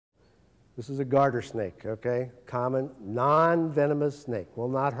This is a garter snake, okay? Common, non-venomous snake, will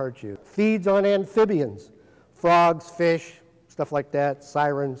not hurt you. Feeds on amphibians, frogs, fish, stuff like that,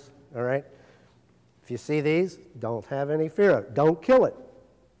 sirens, all right? If you see these, don't have any fear of it. Don't kill it.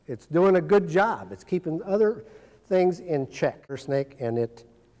 It's doing a good job. It's keeping other things in check. Snake, and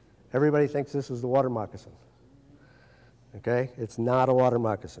everybody thinks this is the water moccasin. Okay? It's not a water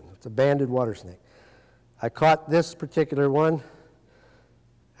moccasin. It's a banded water snake. I caught this particular one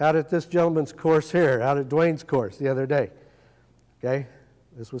out at this gentleman's course here, out at Dwayne's course the other day. Okay?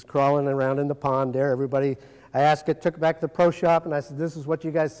 This was crawling around in the pond there. Everybody, I asked it, took it back to the pro shop, and I said, this is what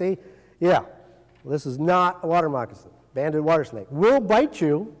you guys see? Yeah. Well, this is not a water moccasin. Banded water snake. Will bite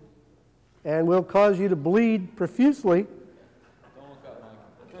you and will cause you to bleed profusely,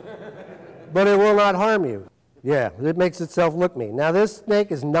 but it will not harm you. Yeah, it makes itself look mean. Now, this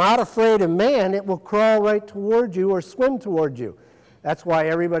snake is not afraid of man. It will crawl right toward you or swim toward you. That's why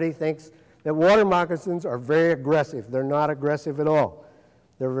everybody thinks that water moccasins are very aggressive. They're not aggressive at all.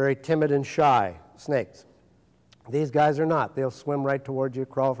 They're very timid and shy snakes. These guys are not. They'll swim right toward you,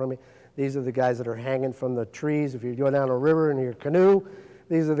 crawl from you. These are the guys that are hanging from the trees. If you go down a river in your canoe,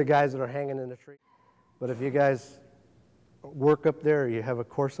 these are the guys that are hanging in the tree. But if you guys work up there, or you have a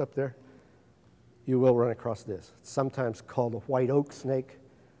course up there, you will run across this. It's sometimes called a white oak snake,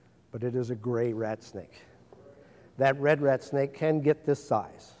 but it is a gray rat snake. That red rat snake can get this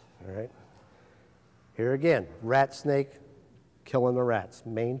size, all right? Here again, rat snake killing the rats,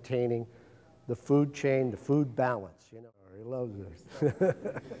 maintaining the food chain, the food balance. You know, he loves this.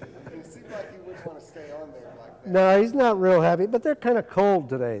 It seems like he wouldn't want to stay on there like that. No, he's not real happy, but they're kind of cold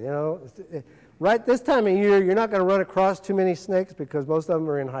today, you know. Right this time of year, you're not going to run across too many snakes because most of them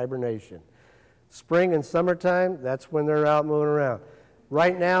are in hibernation. Spring and summertime, that's when they're out moving around.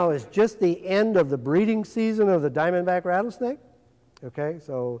 Right now is just the end of the breeding season of the diamondback rattlesnake. Okay,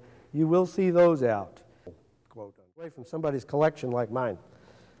 so you will see those out. Quote, away from somebody's collection like mine.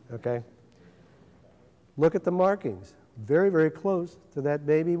 Okay. Look at the markings. Very, very close to that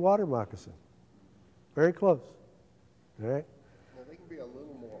baby water moccasin. Very close. All right. Now they can be a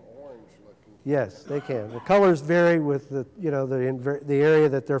little more orange looking. Yes, they can. The colors vary with the, you know, the area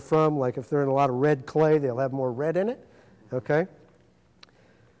that they're from. Like if they're in a lot of red clay, they'll have more red in it. Okay.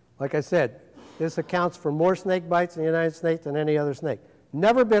 Like I said, this accounts for more snake bites in the United States than any other snake.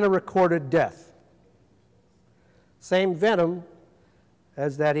 Never been a recorded death. Same venom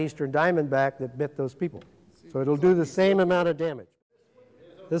as that eastern diamondback that bit those people. So it'll do the same amount of damage.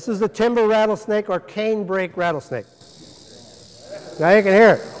 This is the timber rattlesnake or canebrake rattlesnake. Now you can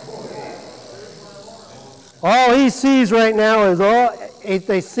hear it. All he sees right now is if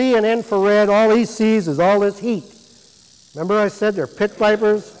they see an infrared, all he sees is all this heat. Remember I said they're pit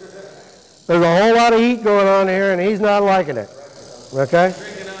vipers? There's a whole lot of heat going on here, and he's not liking it. Okay?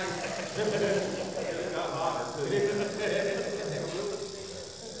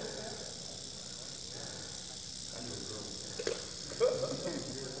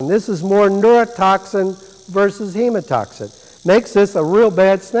 And this is more neurotoxin versus hemotoxin. Makes this a real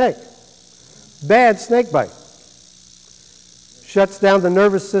bad snake. Bad snake bite. Shuts down the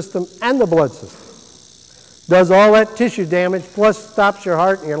nervous system and the blood system. Does all that tissue damage, plus stops your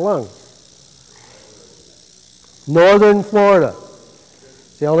heart and your lungs. Northern Florida.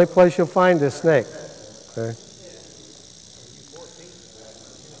 It's the only place you'll find this snake. Okay.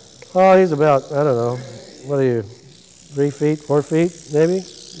 Oh, he's about, I don't know, what are you, 3 feet, 4 feet, maybe?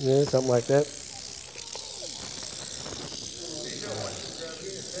 Yeah, something like that.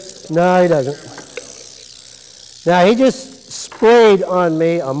 No, he doesn't. Now, he just sprayed on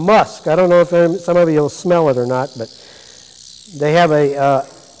me a musk. I don't know if some of you will smell it or not, but they have a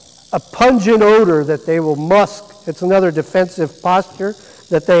pungent odor that they will musk. It's another defensive posture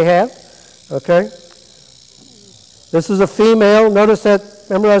that they have. Okay? This is a female. Notice that,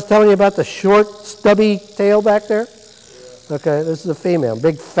 remember I was telling you about the short, stubby tail back there? Okay, this is a female.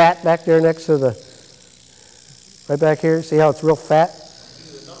 Big fat back there next to the, right back here. See how it's real fat?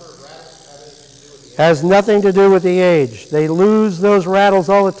 Has nothing to do with the age. They lose those rattles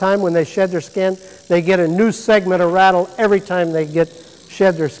all the time when they shed their skin. They get a new segment of rattle every time they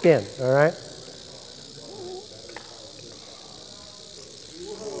shed their skin, all right?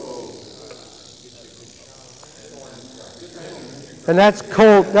 And that's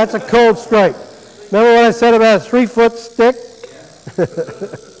cold. That's a cold strike. Remember what I said about a 3-foot stick?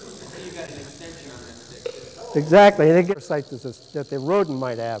 Exactly. And they get parasites that the rodent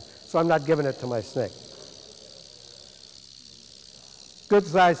might have, so I'm not giving it to my snake. Good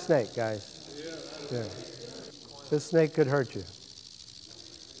sized snake, guys. Yeah. This snake could hurt you.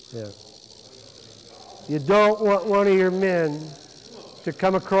 Yeah. You don't want one of your men to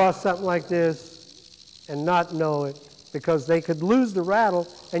come across something like this and not know it, because they could lose the rattle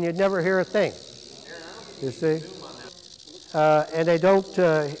and you'd never hear a thing. You see? And they don't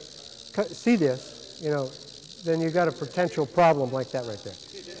see this, you know, then you've got a potential problem like that right there.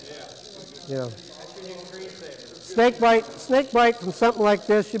 You know. Snake bite from something like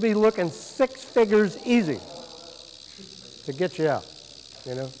this, you'd be looking 6 figures easy to get you out,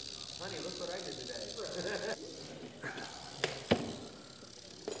 you know. Honey, look what I did today.